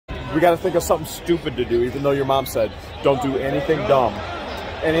We got to think of something stupid to do, even though your mom said, don't do anything dumb.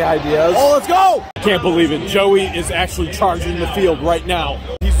 Any ideas? Oh, let's go! I can't believe it. Joey is actually charging the field right now.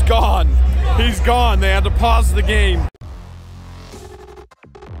 He's gone. He's gone. They had to pause the game.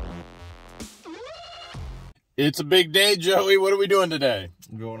 It's a big day, Joey. What are we doing today?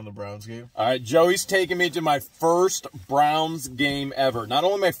 I'm going to the Browns game. All right, Joey's taking me to my first Browns game ever. Not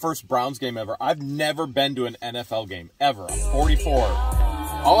only my first Browns game ever, I've never been to an NFL game, ever. I'm 44.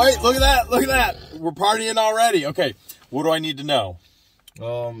 Oh, wait, look at that. Look at that. We're partying already. Okay, what do I need to know?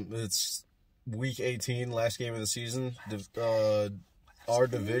 It's week 18, last game of the season. Our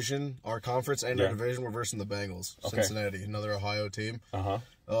division, our conference and our division, we're versing the Bengals. Okay. Cincinnati, another Ohio team.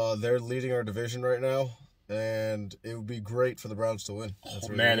 They're leading our division right now. And it would be great for the Browns to win. Oh,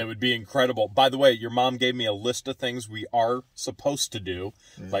 man, it would be incredible. By the way, your mom gave me a list of things we are supposed to do,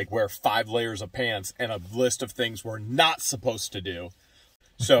 like wear 5 layers of pants, and a list of things we're not supposed to do.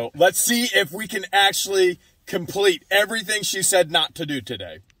 So let's see if we can actually complete everything she said not to do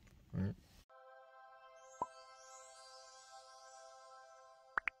today.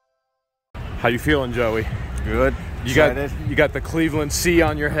 How you feeling, Joey? Good. You got the Cleveland C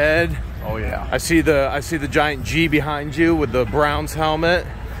on your head. Oh yeah. I see the giant G behind you with the Browns helmet.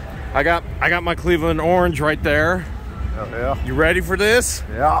 I got my Cleveland orange right there. Oh yeah. You ready for this?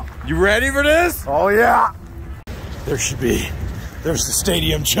 Yeah. You ready for this? Oh yeah. There's the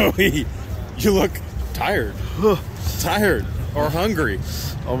stadium, Joey. You look tired. Tired or hungry.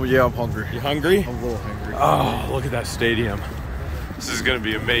 Oh yeah, I'm hungry. You hungry? I'm a little hungry. Oh, look at that stadium. This is gonna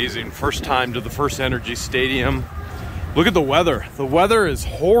be amazing. First time to the First Energy Stadium. Look at the weather. The weather is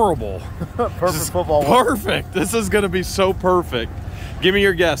horrible. Perfect football. Perfect. This is going to be so perfect. Give me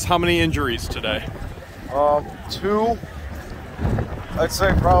your guess. How many injuries today? 2. I'd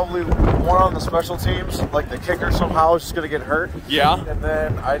say probably 1 on the special teams. Like the kicker somehow is just going to get hurt. Yeah. And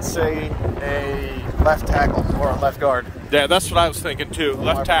then I'd say a left tackle or a left guard. Yeah, that's what I was thinking too.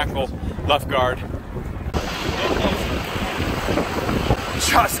 Left tackle, left guard.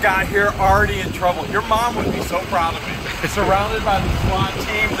 Just got here already in trouble. Your mom would be so proud of me. Surrounded by the SWAT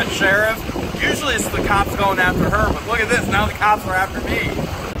team, the sheriff. Usually it's the cops going after her, but look at this. Now the cops are after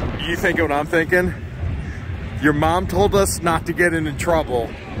me. You thinking what I'm thinking? Your mom told us not to get in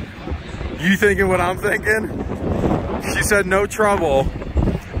trouble. You thinking what I'm thinking? She said no trouble,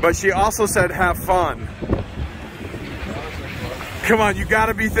 but she also said have fun. Come on, you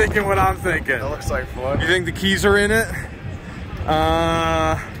gotta be thinking what I'm thinking. That looks like fun. You think the keys are in it?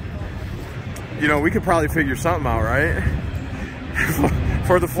 You know, we could probably figure something out, right?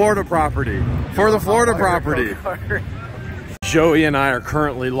 For the Florida property. For the Florida property. Joey and I are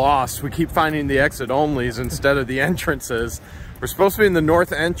currently lost. We keep finding the exit onlys instead of the entrances. We're supposed to be in the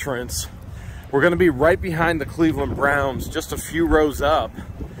north entrance. We're going to be right behind the Cleveland Browns, just a few rows up.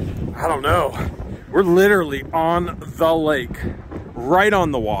 I don't know. We're literally on the lake, right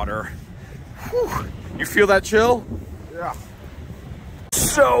on the water. Whew. You feel that chill? Yeah.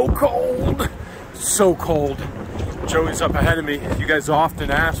 So cold. So cold. Joey's up ahead of me. You guys often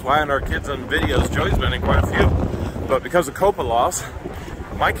ask why aren't our kids on videos. Joey's been in quite a few. But because of COPA laws,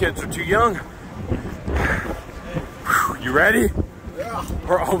 my kids are too young. Whew. You ready? Yeah.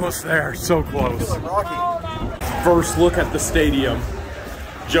 We're almost there. So close. Feeling rocky. First look at the stadium.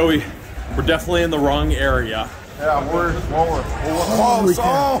 Joey, we're definitely in the wrong area. Yeah, we're close.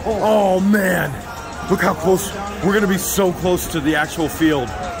 Oh man. Look how close. We're going to be so close to the actual field.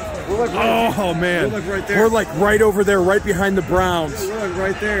 We're like right oh, man. We're like right there. We're like right over there, right behind the Browns. We're like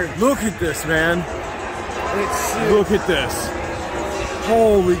right there. Look at this, man. Look at this.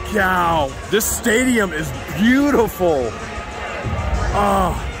 Holy cow. This stadium is beautiful.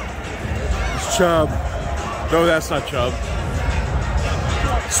 Oh, it's Chubb. No, that's not Chubb.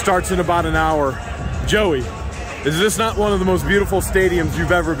 Starts in about an hour. Joey, is this not one of the most beautiful stadiums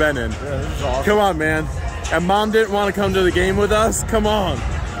you've ever been in? Yeah, this is awesome. Come on, man. And Mom didn't want to come to the game with us? Come on.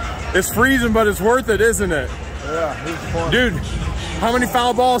 It's freezing, but it's worth it, isn't it? Yeah, this is fun. Dude, how many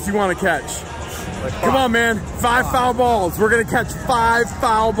foul balls do you want to catch? Like Come on, man. 5 foul balls. We're going to catch 5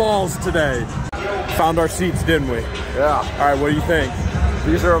 foul balls today. Found our seats, didn't we? Yeah. All right, what do you think?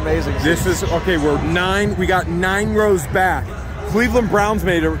 These are amazing seats. This is, okay, we got 9 rows back. Cleveland Browns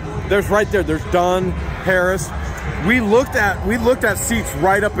made it. There's right there. There's Dunn, Harris. We looked at seats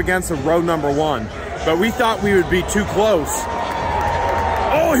right up against the row number 1, but we thought we would be too close.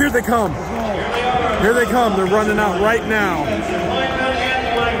 Oh, here they come. Here they come. They're running out right now.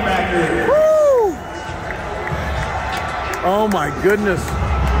 Woo! Oh my goodness.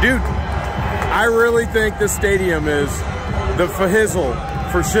 Dude, I really think this stadium is the for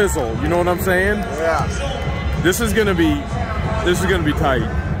shizzle. You know what I'm saying? Yeah. This is gonna be tight.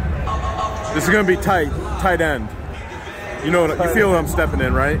 This is gonna be tight end. You know what? You feel what I'm stepping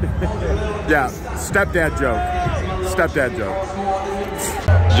in, right? Yeah, stepdad joke.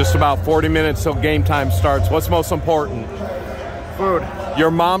 Just about 40 minutes till game time starts. What's most important? Food. Your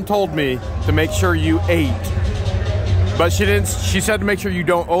mom told me to make sure you ate, but she didn't. She said to make sure you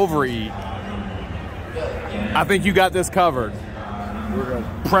don't overeat. I think you got this covered.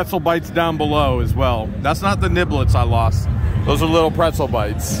 Pretzel bites down below as well. That's not the niblets I lost. Those are little pretzel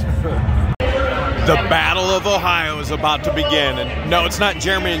bites. The Battle of Ohio is about to begin. And no, it's not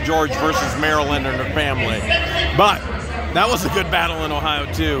Jeremy and George versus Marilyn and her family. But that was a good battle in Ohio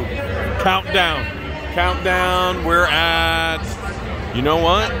too. Countdown. We're at, you know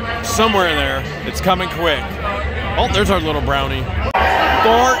what? Somewhere there. It's coming quick. Oh, there's our little brownie.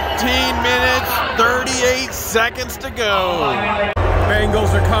 14 minutes, 38 seconds to go.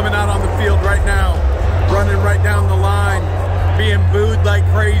 Bengals are coming out on the field right now. Running right down the line. Being booed like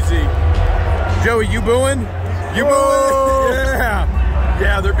crazy. Joey, you booing? You booing?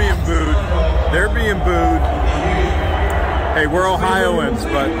 Yeah, they're being booed. Hey, we're Ohioans,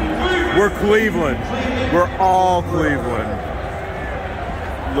 but we're Cleveland. We're all Cleveland.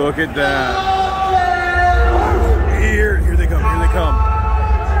 Look at that. Here they come.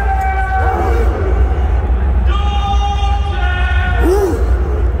 Woo.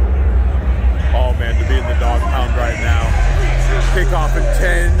 Oh man, to be in the dog pound right now. Kickoff at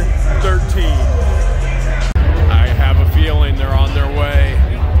 10:13. I have a feeling they're on their way.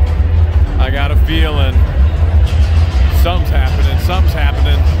 I got a feeling something's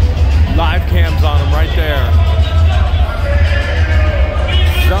happening. Live cams on them right there.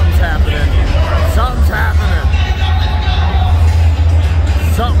 Something's happening.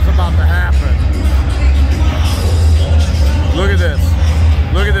 Something's about to happen. Look at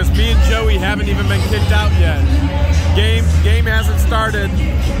this. Me and Joey haven't even been kicked out yet. Game hasn't started.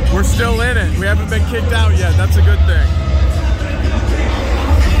 We're still in it. We haven't been kicked out yet. That's a good thing.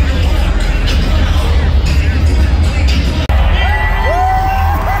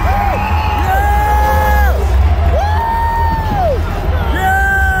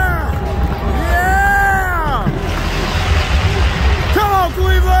 Come on,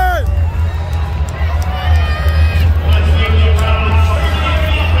 Cleveland!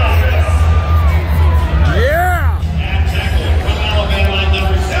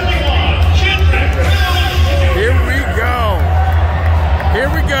 Here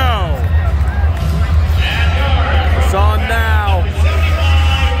we go. It's on now.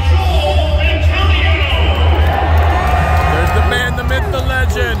 There's the man, the myth, the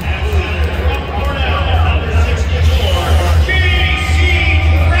legend.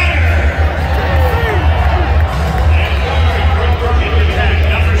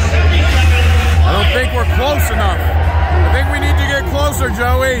 I don't think we're close enough. I think we need to get closer,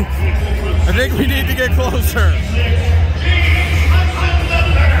 Joey. I think we need to get closer.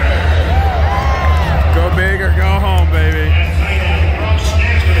 Go big or go home, baby.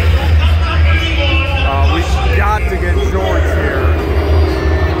 We got to get George here.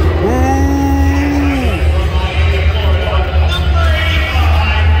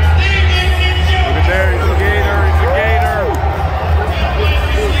 Look at there, he's a gator,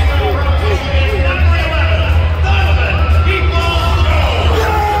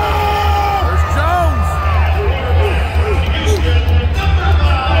 There's Jones.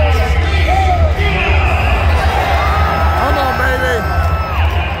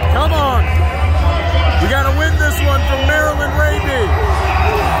 Come on. We got to win this one from Maryland Raven.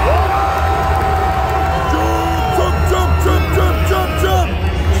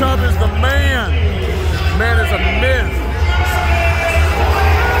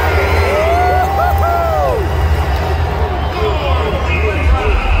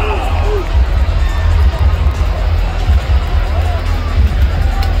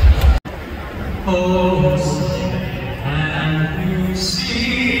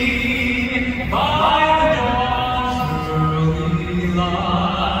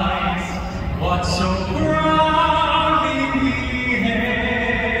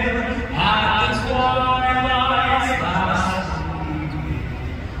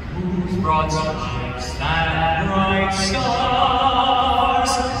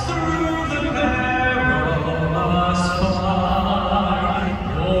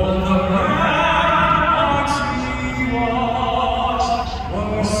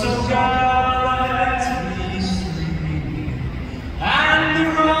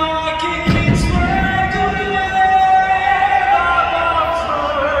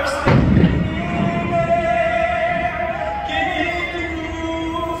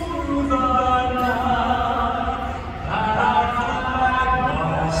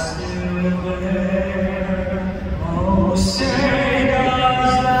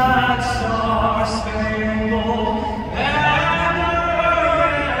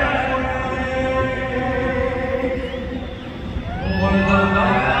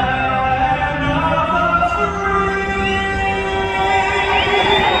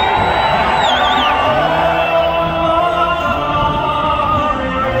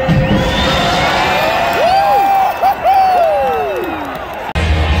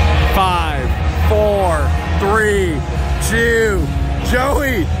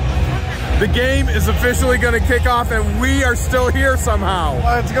 Joey, the game is officially going to kick off and we are still here somehow.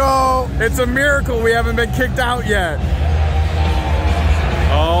 Let's go. It's a miracle we haven't been kicked out yet.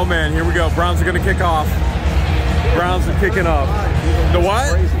 Oh man, here we go. Browns are going to kick off. Browns are kicking off. The what?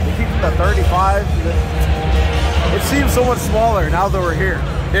 Crazy. They keep the 35. It seems so much smaller now that we're here.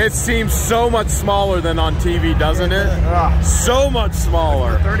 It seems so much smaller than on TV, doesn't it? So much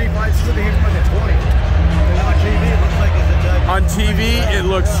smaller. 35 to the like a 20. On TV, it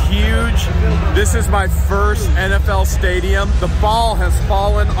looks huge. This is my first NFL stadium. The ball has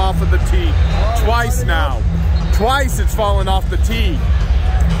fallen off of the tee. Twice now. Twice it's fallen off the tee.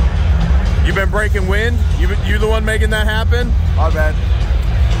 You been breaking wind? You the one making that happen? My bad.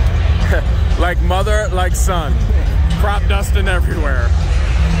 Like mother, like son. Crop dusting everywhere.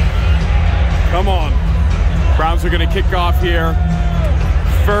 Come on. Browns are going to kick off here.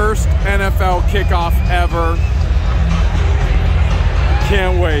 First NFL kickoff ever.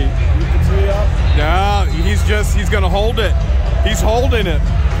 Can't wait. No, he's going to hold it. He's holding it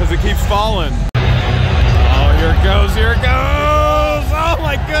because it keeps falling. Oh, here it goes. Here it goes. Oh,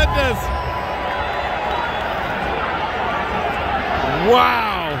 my goodness.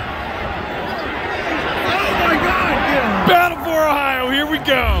 Wow. Oh, my God. Yeah. Battle for Ohio. Here we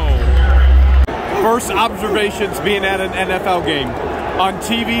go. First observations being at an NFL game. On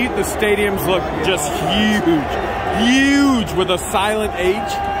TV, the stadiums look just huge. Huge with a silent H.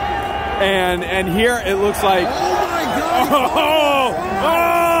 And here it looks like... Oh, my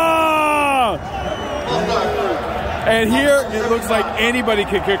God. And here it looks like anybody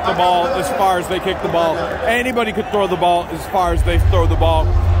could kick the ball as far as they kick the ball. Anybody could throw the ball as far as they throw the ball.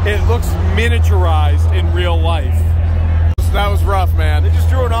 It looks miniaturized in real life. That was rough, man. They just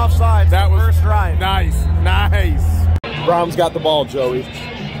drew an offside. That was first drive. Nice, nice. Browns got the ball, Joey.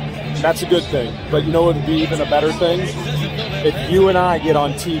 That's a good thing. But you know what would be even a better thing? If you and I get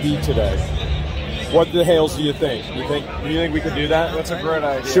on TV today. What the Hales do you think? You think we could do that? That's a great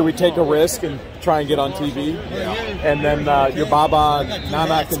idea. Should we take a risk and try and get on TV? Yeah. And then your Baba and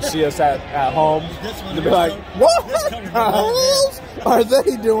Nana can see us at home. They'll be like, what the Hales are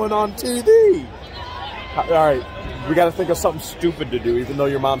they doing on TV? All right. We got to think of something stupid to do, even though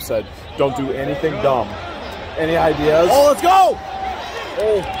your mom said, don't do anything dumb. Any ideas? Oh, let's go!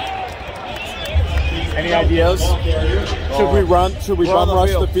 Oh. Any ideas? Should we run? Should we bum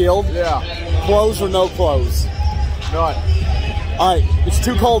rush the field? Yeah. Close or no close? None. All right. It's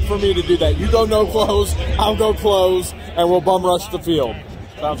too cold for me to do that. You go no close, I'll go close, and we'll bum rush the field.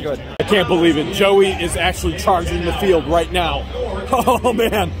 Sounds good. I can't believe it. Joey is actually charging the field right now. Oh,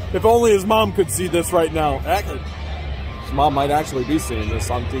 man. If only his mom could see this right now. His mom might actually be seeing this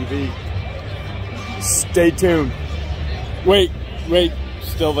on TV. Stay tuned. Wait.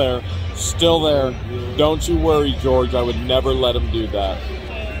 Still there. Still there. Don't you worry, George. I would never let him do that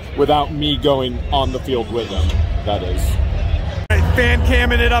without me going on the field with him, that is. All right, fan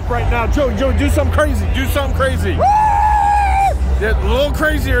camming it up right now. Joey, do something crazy. Do something crazy. Yeah, a little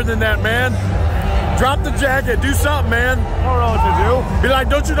crazier than that, man. Drop the jacket. Do something, man. I don't know what to do. Be like,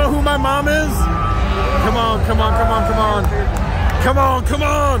 don't you know who my mom is? Come on. Come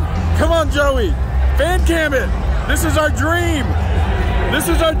on, Joey. Fan cam it. This is our dream. This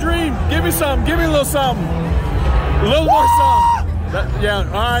is our dream. Give me something. Give me a little something. A little more something. Yeah,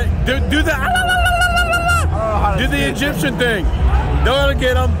 all right. Do the... Do the Egyptian thing. Don't know how to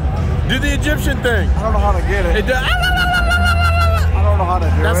get them. Do the Egyptian thing. I don't know how to get it. I don't know how to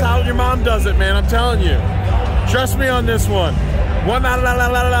do it. That's how your mom does it, man. I'm telling you. Trust me on this one. One la la la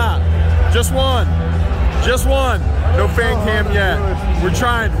la la. Just one. Just one. No fan cam yet. We're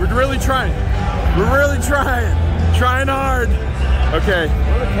trying. We're really trying. We're really trying. Trying hard. Okay.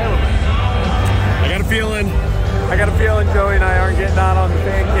 I got a feeling Joey and I aren't getting on the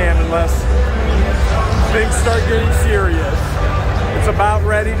fan cam unless things start getting serious. It's about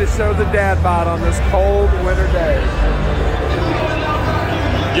ready to show the dad bod on this cold winter day.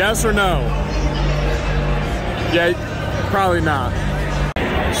 Yes or no? Yeah, probably not.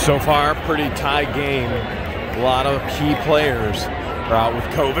 So far, pretty tight game. A lot of key players are out with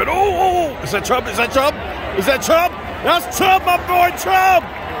COVID. Oh, is that Chubb? Is that Chubb? Is that Chubb? That's Chubb, my boy, Chubb!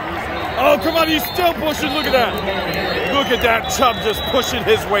 Oh, come on, he's still pushing. Look at that. Look at that, Chubb just pushing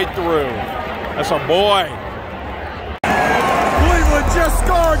his way through. That's a boy. Cleveland just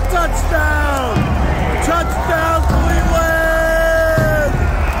scored. Touchdown! Touchdown, Cleveland!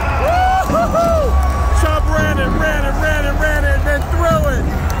 Woo-hoo-hoo! Chubb ran it, then threw it.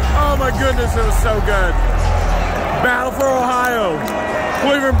 Oh my goodness, it was so good. Battle for Ohio.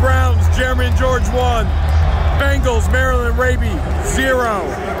 Cleveland Browns, Jeremy and George 1. Bengals, Maryland Raby 0.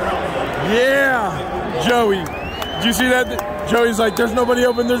 Yeah, Joey. Did you see that? Joey's like, there's nobody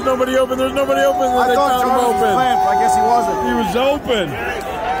open, there's nobody open, there's nobody open. And I thought Joey was clamped, I guess he wasn't. He was open.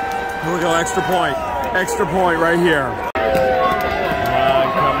 Here we go, extra point. Extra point right here.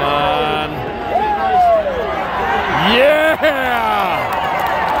 Come on. Yeah!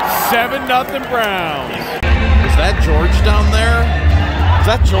 7-0 Browns. Is that George down there? Is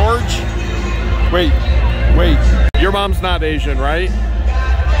that George? Wait. Your mom's not Asian, right?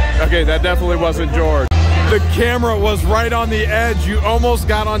 Okay, that definitely wasn't George. The camera was right on the edge. You almost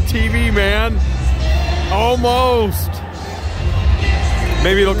got on TV, man. Almost.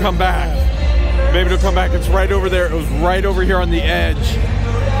 Maybe it'll come back. Maybe it'll come back. It's right over there. It was right over here on the edge.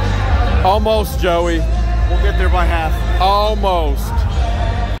 Almost, Joey. We'll get there by half. Almost.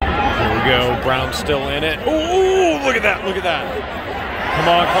 Here we go. Brown's still in it. Ooh, look at that. Look at that. Come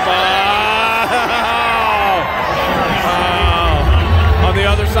on, come on. On the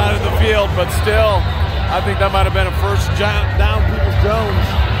other side of the field, but still, I think that might have been a first down, Peoples-Jones.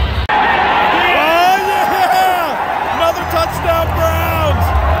 Oh, yeah! Another touchdown, Browns!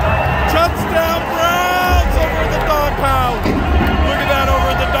 Touchdown, Browns over at the dog pound. Look at that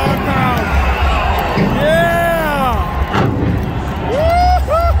over at the dog pound. Yeah!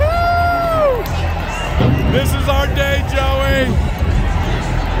 Woo-hoo-hoo! This is our day, Joey.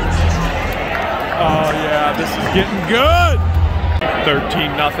 Oh, yeah, this is getting good.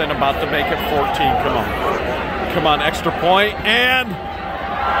 13-0, about to make it 14. Come on. Come on, extra point, and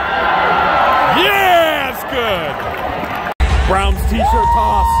yeah, it's good. Brown's t-shirt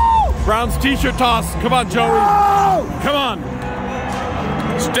toss. Brown's t-shirt toss. Come on, Joey. Come on.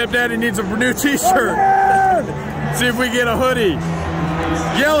 Stepdaddy needs a new t-shirt. See if we get a hoodie.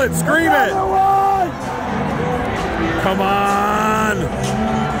 Yell it, scream it. Come on.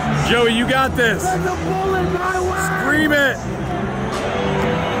 Joey, you got this. Scream it.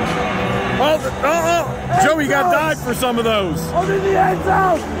 Oh, Joey got died for some of those. Over the end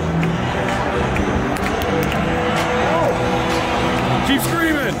zone. Keep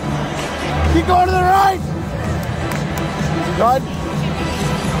screaming. Keep going to the right. Done.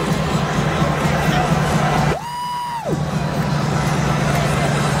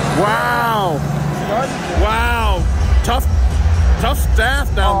 Wow. Wow. Tough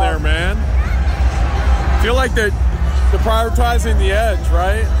staff down there, man. Feel like they're prioritizing the edge,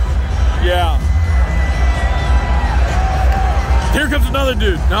 right? Yeah. Here comes another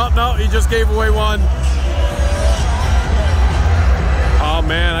dude. No, he just gave away one. Oh,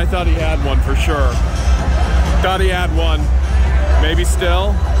 man, I thought he had one for sure. Thought he had one. Maybe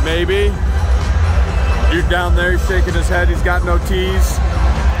still. Maybe. Dude down there, he's shaking his head. He's got no tees.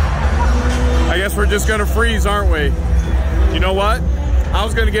 I guess we're just going to freeze, aren't we? You know what? I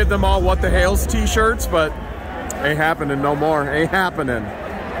was going to give them all What the Hale's t-shirts, but ain't happening no more. Ain't happening.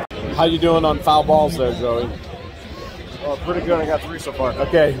 How you doing on foul balls there, Joey? Pretty good. I got 3 so far.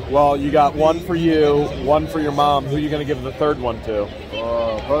 Okay, well, you got 1 for you, 1 for your mom. Who are you going to give the third one to?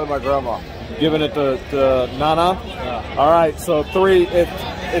 Probably my grandma. Giving it to Nana? Yeah. All right, so 3.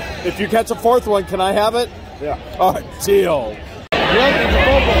 If you catch a 4th one, can I have it? Yeah. All right, deal.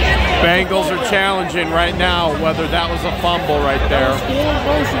 Bengals are challenging right now whether that was a fumble right there.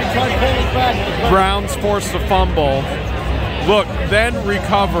 Browns forced a fumble. Look, then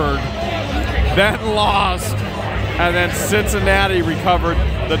recovered, then lost, and then Cincinnati recovered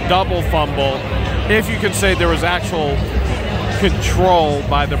the double fumble. If you can say there was actual control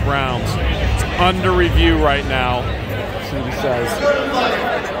by the Browns. It's under review right now. Let's see what he says.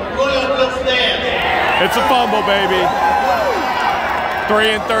 It's a fumble, baby.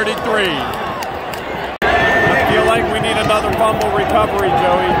 3 and 33. I feel like we need another fumble recovery,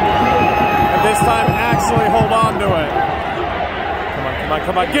 Joey. And this time, actually hold on to it.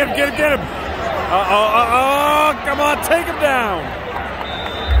 Come on. Get him. Come on, take him down.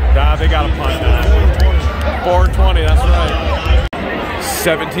 Nah, they got a punt now. 4:20, that's right.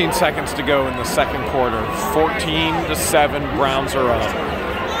 17 seconds to go in the second quarter. 14-7, Browns are up.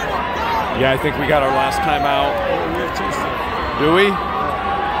 Yeah, I think we got our last timeout. Do we?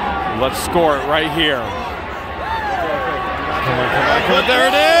 Let's score it right here. Come on. There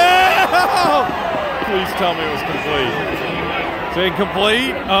it is! Please tell me it was complete. It's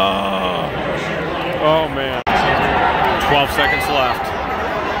incomplete? Oh, man. 12 seconds left.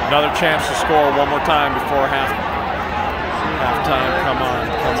 Another chance to score one more time before halftime. Come on.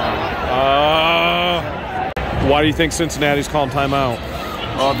 Why do you think Cincinnati's calling timeout?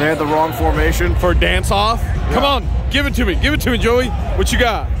 They had the wrong formation. For dance off? Yeah. Come on, give it to me, Joey. What you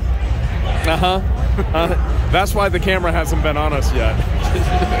got? That's why the camera hasn't been on us yet.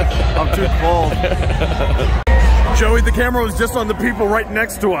 I'm too cold. Joey, the camera was just on the people right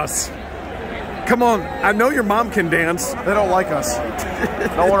next to us. Come on, I know your mom can dance. They don't like us.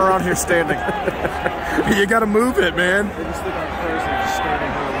 No one around here standing. You gotta move it, man. They just think I'm crazy just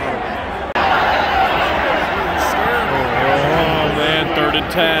standing here alone. Oh man, 3rd and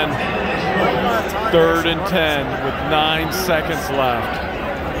 10. 3rd and 10 with 9 seconds left.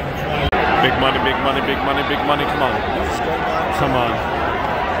 Big money, big money, big money, big money. Come on. Come on.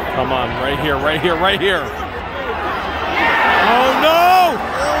 Come on. Right here, right here, right here. Oh no!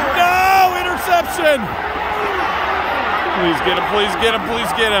 No! Interception! Please get him, please get him,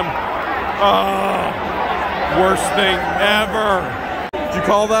 please get him. Oh, worst thing ever. Did you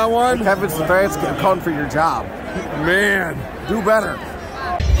call that one? Kevin Stefanski, I'm calling for your job. Man. Do better.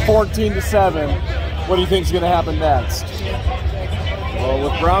 14-7. What do you think's going to happen next? Well,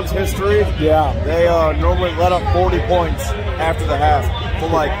 with Browns history, Yeah. they normally let up 40 points after the half. So,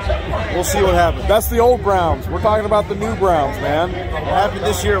 like, we'll see what happens. That's the old Browns. We're talking about the new Browns, man. It happened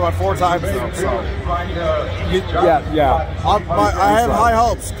this year about 4 times, though. So. Yeah. I have high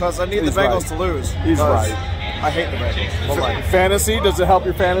hopes because I need the Bengals to lose. He's right. I hate the Bengals. But, like, Fantasy, does it help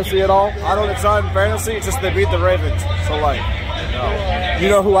your fantasy at all? I don't decide in fantasy. It's just they beat the Ravens. So, like, no. You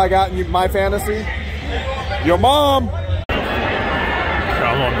know who I got in my fantasy? Your mom.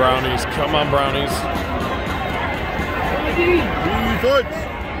 Come on, Brownies. Come on, Brownies.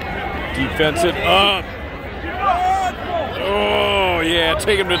 Defense it up. Oh, yeah.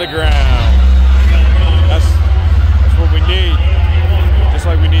 Take him to the ground. That's what we need. Just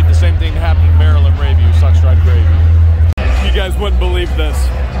like we need the same thing to happen to Maryland Rayview. Sucks right gravy. You guys wouldn't believe this.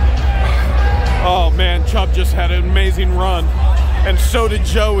 Oh, man. Chubb just had an amazing run. And so did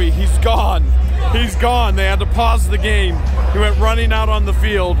Joey. He's gone. He's gone. They had to pause the game. He went running out on the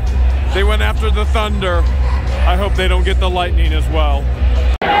field. They went after the Thunder. I hope they don't get the Lightning as well.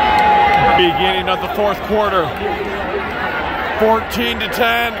 Beginning of the 4th quarter.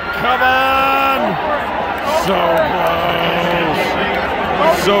 14-10. Come on! So close.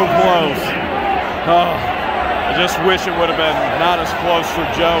 So close. Oh, I just wish it would have been not as close for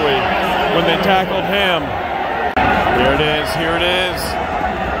Joey when they tackled him. Here it is. Here it is.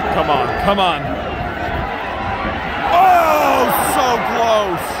 Come on. Come on. Oh, so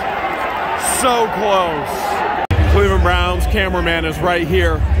close. So close. Cleveland Browns cameraman is right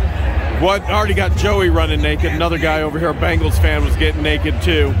here. What? Already got Joey running naked. Another guy over here, a Bengals fan, was getting naked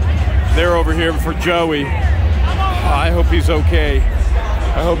too. They're over here for Joey. I hope he's okay.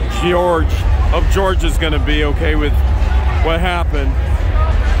 I hope George is going to be okay with what happened.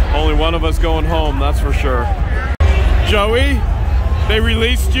 Only one of us going home, that's for sure. Joey, they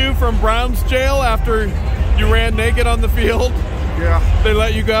released you from Browns jail after you ran naked on the field? Yeah. They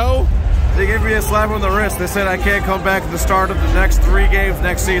let you go? They gave me a slap on the wrist. They said I can't come back at the start of the next 3 games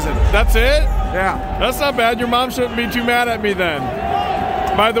next season. That's it? Yeah. That's not bad. Your mom shouldn't be too mad at me then.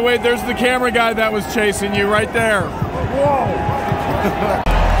 By the way, there's the camera guy that was chasing you right there. Whoa.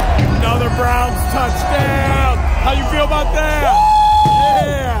 Another Browns touchdown. How you feel about that?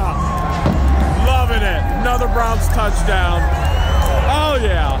 Yeah. Loving it. Another Browns touchdown. Oh,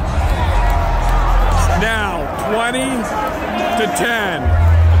 yeah. Now, 20-10.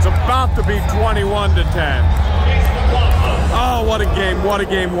 It's about to be 21-10. Oh, what a game, what a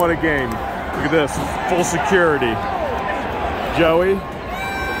game, what a game. Look at this, full security. Joey,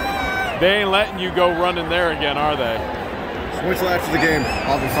 they ain't letting you go running there again, are they? Wait till after the game.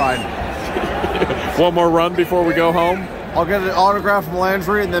 I'll be fine. One more run before we go home? I'll get an autograph from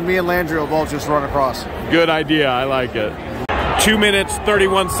Landry, and then me and Landry will both just run across. Good idea, I like it. 2 minutes,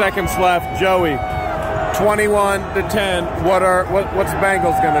 31 seconds left. Joey, 21-10. What's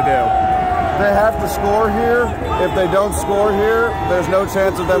Bengals gonna do? They have to score here. If they don't score here, there's no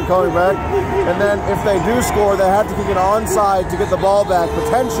chance of them coming back. And then if they do score, they have to kick it onside to get the ball back,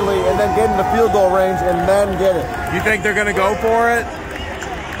 potentially, and then get into field goal range and then get it. You think they're gonna go for it?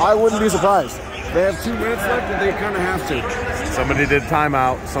 I wouldn't be surprised. They have 2 minutes left, and they kind of have to. Somebody did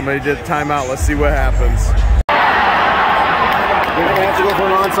timeout. Somebody did timeout. Let's see what happens. They're gonna have to go for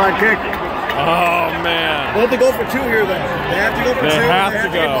an onside kick. Oh, man. They have to go for 2 here, then. They have to go for 2. They have to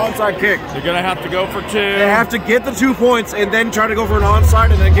get go. an onside kick. They're going to have to go for 2. They have to get the 2 points and then try to go for an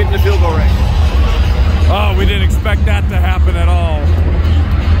onside and then get into field goal range. Oh, we didn't expect that to happen at all.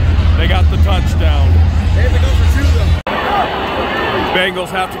 They got the touchdown. They have to go for 2, though.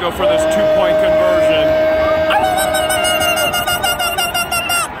 Bengals have to go for this 2-point conversion.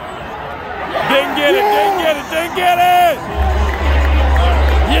 Didn't get it, didn't get it, didn't get it!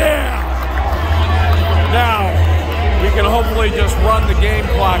 Yeah! Now, we can hopefully just run the game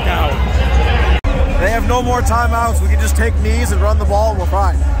clock out. They have no more timeouts. We can just take knees and run the ball and we're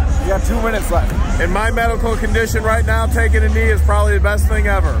fine. We got 2 minutes left. In my medical condition right now, taking a knee is probably the best thing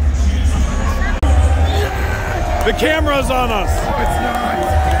ever. The camera's on us. No, it's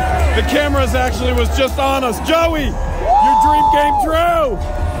not. The camera's actually was just on us. Joey, your dream came true.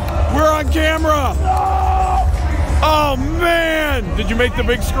 We're on camera. Oh man! Did you make the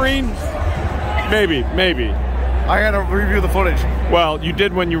big screen? Maybe. I had to review the footage. Well, you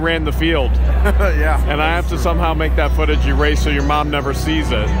did when you ran the field. Yeah. And I have to somehow make that footage erase so your mom never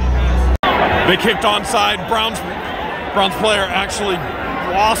sees it. They kicked onside. Browns player actually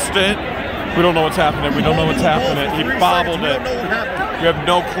lost it. We don't know what's happening. We don't know what's happening. He bobbled it. We have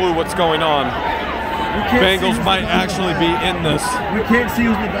no clue what's going on. Bengals might actually be in this. We can't see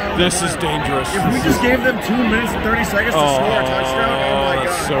who's in the ball. This is dangerous. If we just gave them 2 minutes and 30 seconds to score a touchdown, oh my God.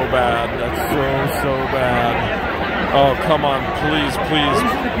 That's so bad. That's so bad. Oh, come on. Please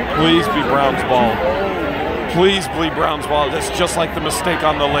be Browns ball. Please be Browns ball. It's just like the mistake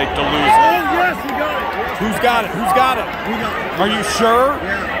on the lake to lose. Oh, yes, we got it. Who's got it? Who's got it? We got it. Are you sure?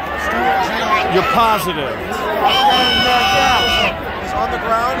 Yeah. You're positive. He's on the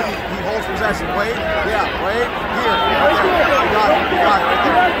ground. He holds possession. Wait. Yeah. Wait. Here. You got it. Right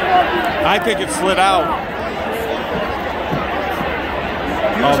there. I think it slid out.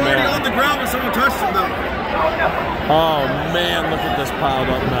 He was already on the ground when someone touched him, though. Oh man, look at this piled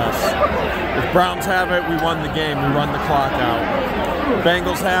up mess. If Browns have it, we won the game. We run the clock out.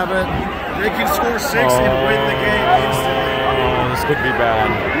 Bengals have it. They can score 6 and win the game instantly. Oh, this could be bad.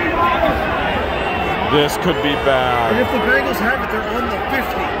 This could be bad. And if the Bengals have it, they're on the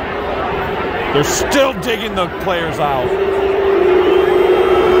 50. They're still digging the players out.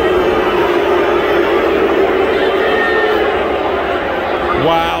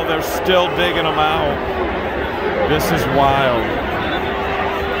 Wow, they're still digging them out. This is wild.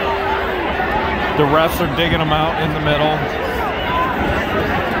 The refs are digging them out in the middle.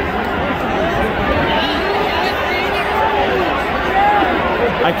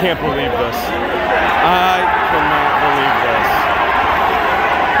 I can't believe this. I cannot believe this.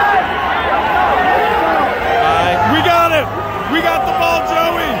 We got it! We got the ball,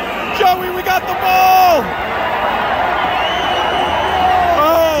 Joey! Joey, we got the ball!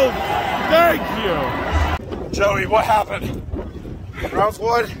 Oh, thank you! Joey, what happened? Browns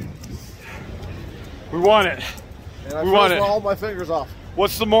won. We won it. And I We won it. all my fingers off.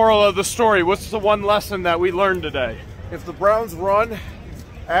 What's the moral of the story? What's the one lesson that we learned today? If the Browns run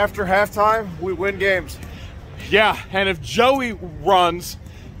after halftime, we win games. Yeah, and if Joey runs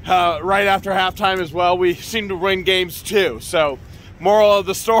right after halftime as well, we seem to win games too. So, moral of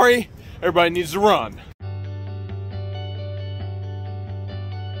the story, everybody needs to run.